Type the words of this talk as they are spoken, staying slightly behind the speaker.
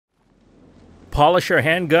polish your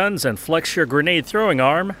handguns and flex your grenade throwing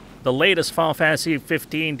arm, the latest Final Fantasy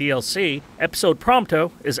 15 DLC, episode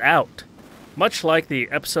Prompto, is out. Much like the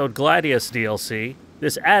episode Gladius DLC,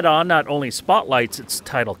 this add-on not only spotlights its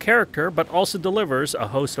title character, but also delivers a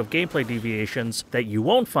host of gameplay deviations that you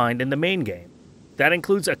won't find in the main game. That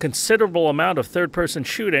includes a considerable amount of third-person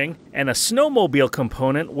shooting and a snowmobile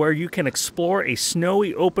component where you can explore a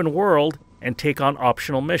snowy open world and take on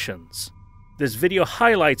optional missions. This video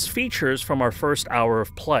highlights features from our first hour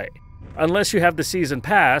of play. Unless you have the Season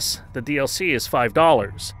Pass, the DLC is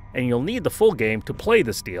 $5, and you'll need the full game to play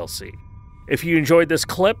this DLC. If you enjoyed this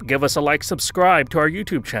clip, give us a like, subscribe to our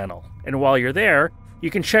YouTube channel, and while you're there,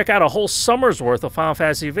 you can check out a whole summer's worth of Final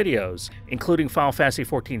Fantasy videos, including Final Fantasy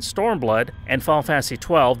XIV Stormblood and Final Fantasy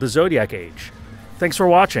XII The Zodiac Age. Thanks for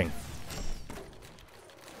watching.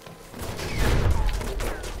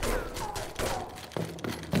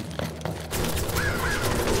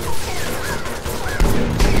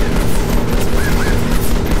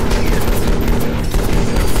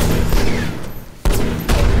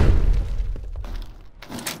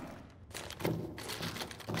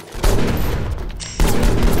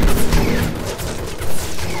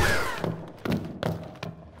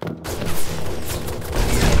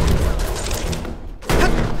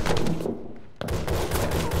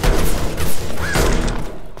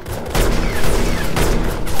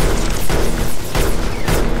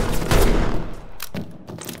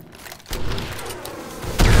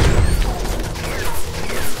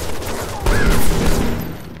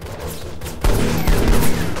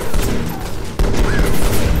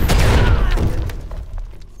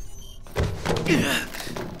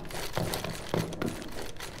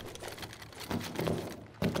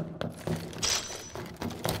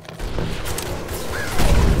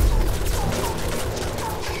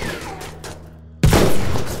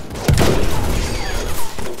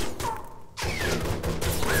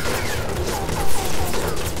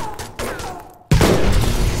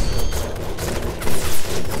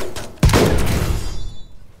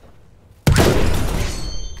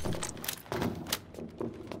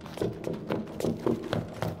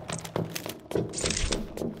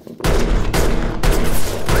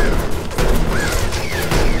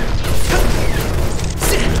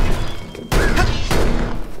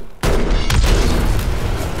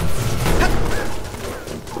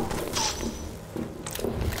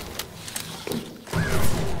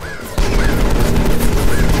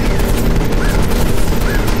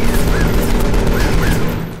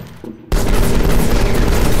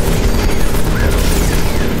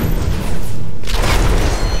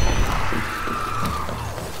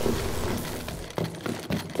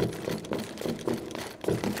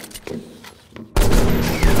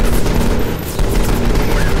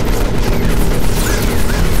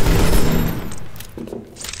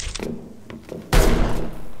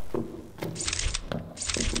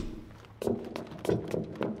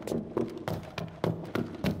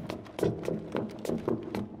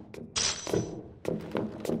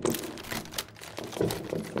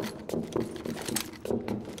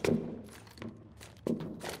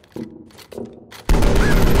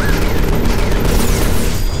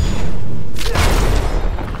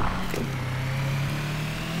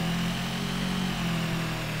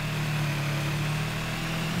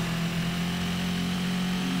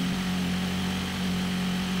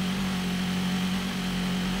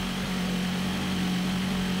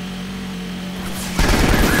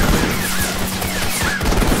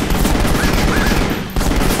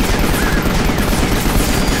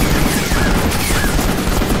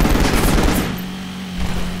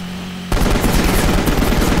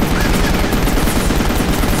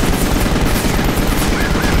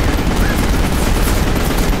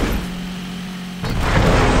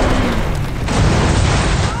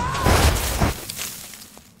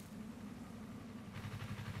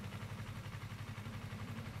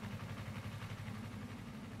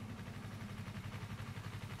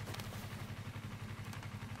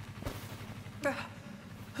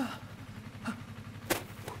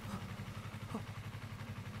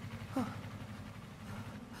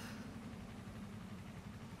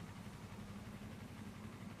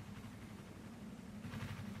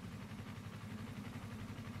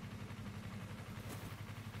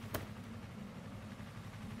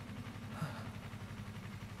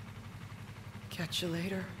 Catch you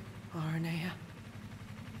later, Arnea.